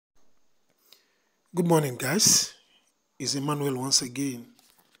Good morning, guys. It's Emmanuel once again,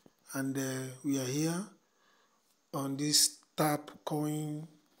 and we are here on this Tapcoin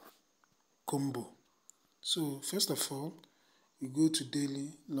combo. So, first of all, we go to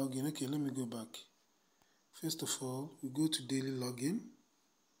daily login. Okay, let me go back. First of all, we go to daily login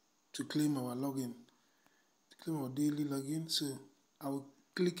to claim our login, to claim our daily login. So, I will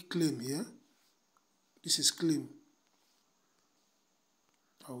click claim here. This is claim.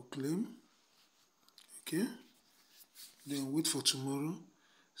 I will claim. Okay. Then wait for tomorrow.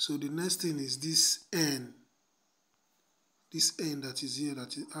 So the next thing is this N. This N that is here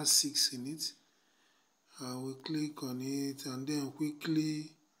that has 6 in it. I will click on it and then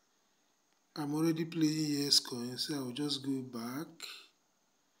quickly, I'm already playing Yes Coin, so I will just go back,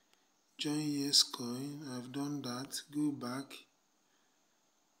 join Yes Coin. I've done that. Go back,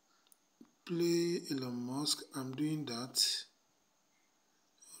 play Elon Musk. I'm doing that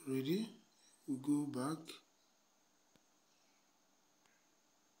already. We go back.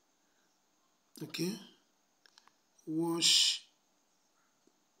 Okay. Watch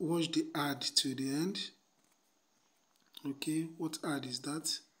the ad to the end. Okay, what ad is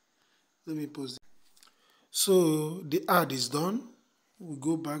that? Let me pause. So the ad is done. We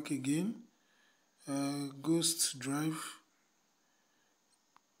go back again. Ghost Drive.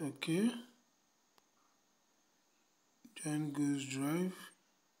 Okay. Join Ghost Drive.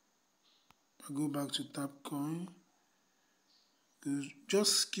 I go back to Tapcoin.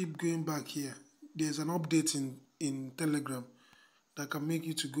 Just keep going back here. There's an update in Telegram that can make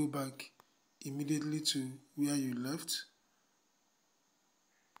you to go back immediately to where you left.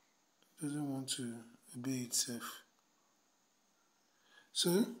 It doesn't want to obey itself.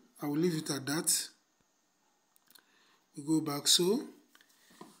 So I will leave it at that. We go back. So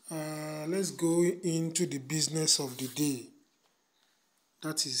let's go into the business of the day.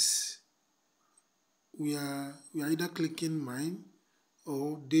 That is, we are either clicking mine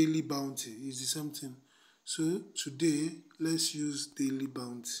or daily bounty. It's the same thing. So today let's use daily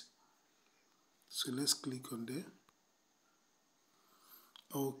bounty. So let's click on there.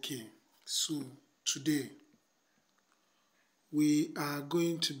 Okay, so today we are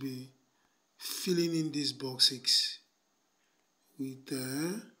going to be filling in these boxes with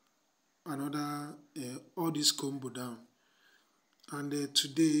another all this combo down, and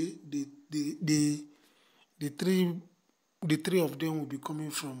today the three of them will be coming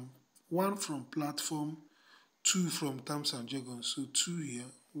from one from platform, two from terms and jargons. So 2 here,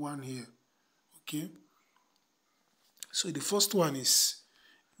 1 here. Okay, so the first one is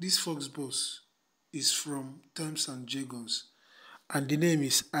this Fox Boss is from terms and jargons, and the name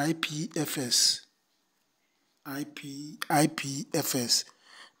is IPFS. IPFS.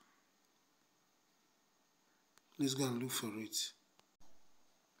 Let's go and look for it.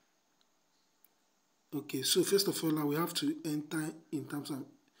 Okay, so first of all, we have to enter in terms and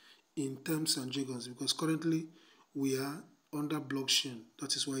jargons, because currently we are under blockchain.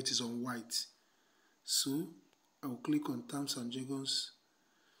 That is why it is on white. So I will click on terms and jargons.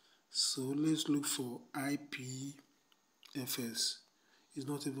 So let's look for IPFS. It's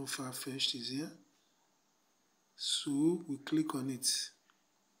not even far-fetched, is here. So we click on it,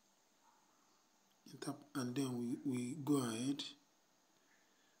 and then we go ahead,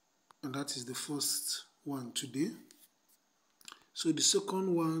 and that is the first one today. So the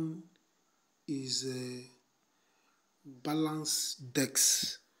second one is balance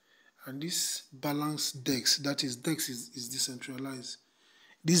DEX, and this balance DEX, that is DEX is decentralized.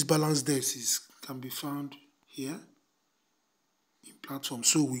 This balance DEX can be found here in platform.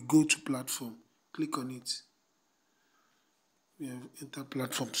 So we go to platform, click on it. We have entered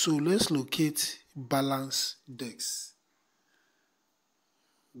platform. So let's locate balance DEX.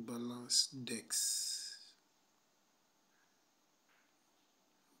 Balance DEX.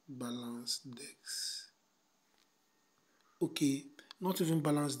 Balance DEX. Okay, not even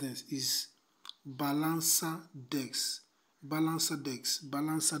balance DEX, is balancer DEX. Balancer DEX.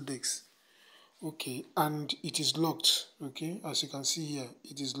 Balancer DEX. Okay, and it is locked. Okay, as you can see here,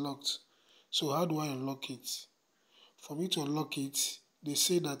 it is locked. So how do I unlock it? For me to unlock it, they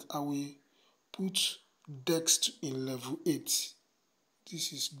say that I will put DEX in level 8.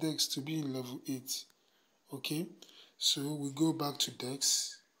 This is DEX to be in level 8. Okay, so we go back to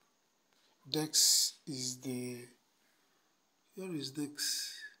DEX. DEX is where is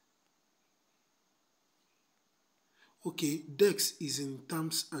DEX? Okay, DEX is in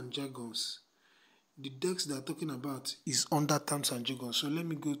terms and jargons. The DEX they're talking about is under terms and jargons. So let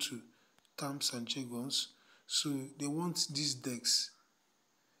me go to terms and jargons. So they want this DEX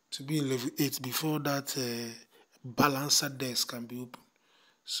to be in level 8 before that balancer DEX can be open.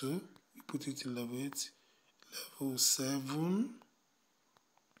 So we put it in level 8, level 7,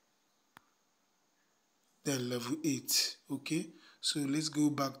 then level 8. Okay, so let's go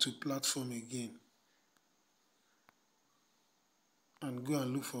back to platform again and go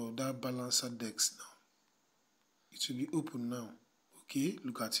and look for that balancer dex now. It will be open now. Okay,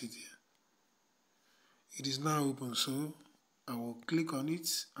 look at it here. It is now open, so I will click on it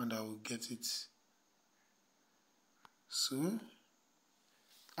and I will get it. So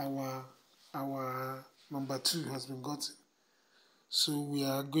our number 2 has been gotten. So we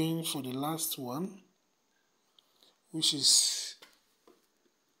are going for the last one, which is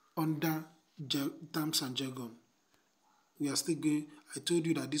under terms and jargon. We are still going. I told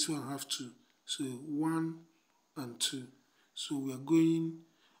you that this one have 2, so 1 and 2. So we are going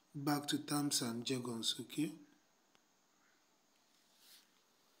back to terms and jargons. Okay,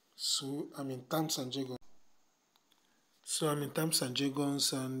 so I'm in terms and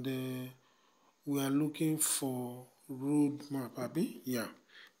jargons. And we are looking for roadmap, Abby. Yeah.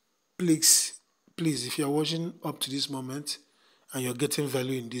 Please, if you are watching up to this moment and you're getting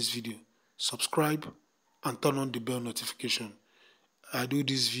value in this video, subscribe and turn on the bell notification. I do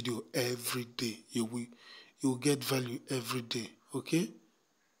this video every day. You will get value every day. Okay?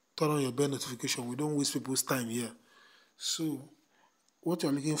 Turn on your bell notification. We don't waste people's time here. So what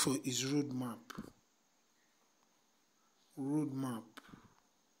you're looking for is roadmap. Roadmap.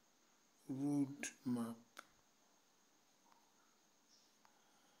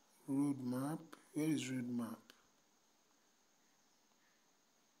 Where is roadmap?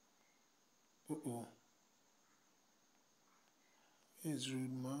 Where is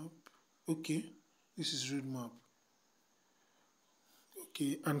roadmap? Okay, this is roadmap.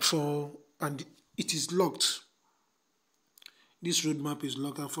 Okay, and it is locked. This roadmap is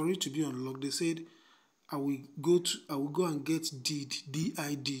locked, and for it to be unlocked, they said I will go and get deed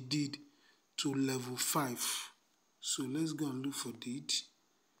to level 5. So let's go and look for deed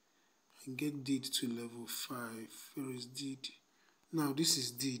and get deed to level 5. Where is deed? Now this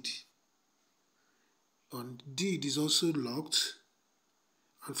is deed, and deed is also locked.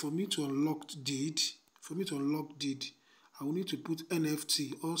 And for me to unlock deed, I will need to put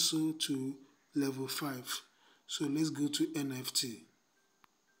NFT also to level 5. So let's go to NFT.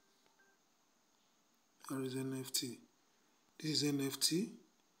 Where is NFT? This is NFT,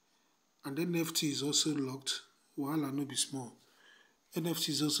 and NFT is also locked. Wahala no be small. NFT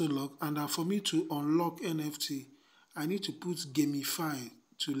is also locked, and for me to unlock NFT, I need to put gamify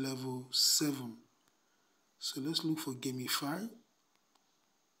to level 7. So let's look for gamify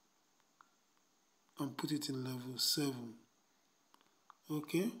and put it in level 7.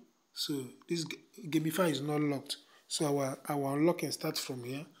 Okay, so this gamify is not locked, so our unlocking starts from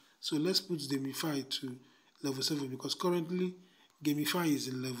here. So let's put gamify to level 7 because currently gamify is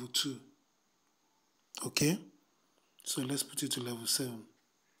in level 2. Okay, so let's put it to level 7.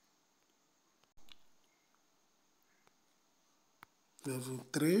 Level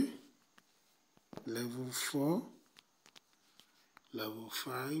 3, level 4, level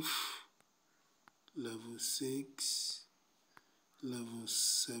 5, level 6, level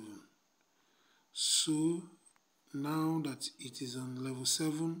 7. So now that it is on level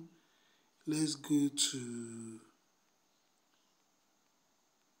 7, let's go to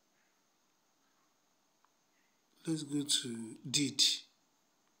deed.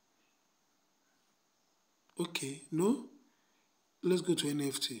 Okay, no, let's go to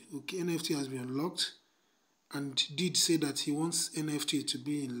NFT. Okay, NFT has been unlocked, and did say that he wants NFT to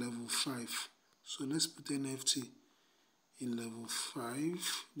be in level 5. So let's put NFT in level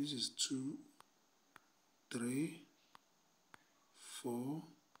 5. This is 2, 3, 4,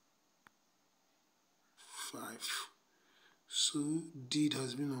 5. So deed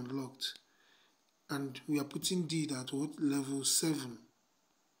has been unlocked, and we are putting deed at what? Level 7.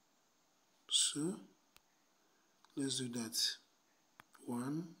 So let's do that.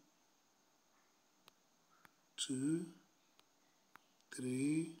 1, 2,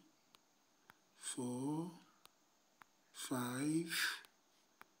 3, 4, 5,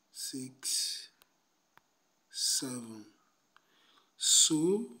 6, 7.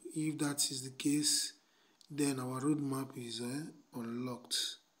 So if that is the case, then our roadmap is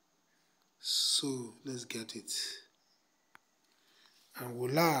unlocked. So let's get it. And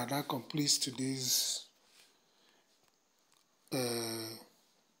voila, that completes today's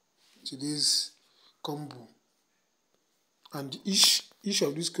combo. And each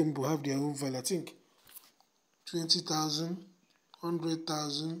of these combo have their own value. I think 20,000,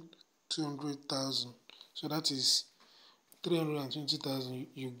 100,000, 200,000. So that is 320,000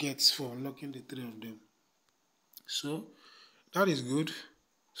 you get for unlocking the 3 of them. So that is good.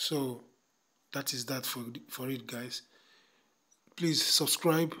 So That is that for it, guys. Please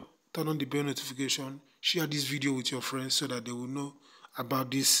subscribe, turn on the bell notification, share this video with your friends so that they will know about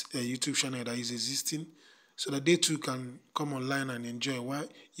this YouTube channel that is existing, so that they too can come online and enjoy,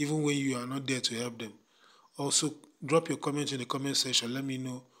 even when you are not there to help them. Also, drop your comment in the comment section. Let me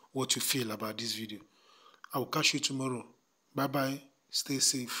know what you feel about this video. I will catch you tomorrow. Bye bye. Stay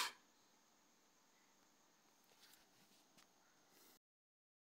safe.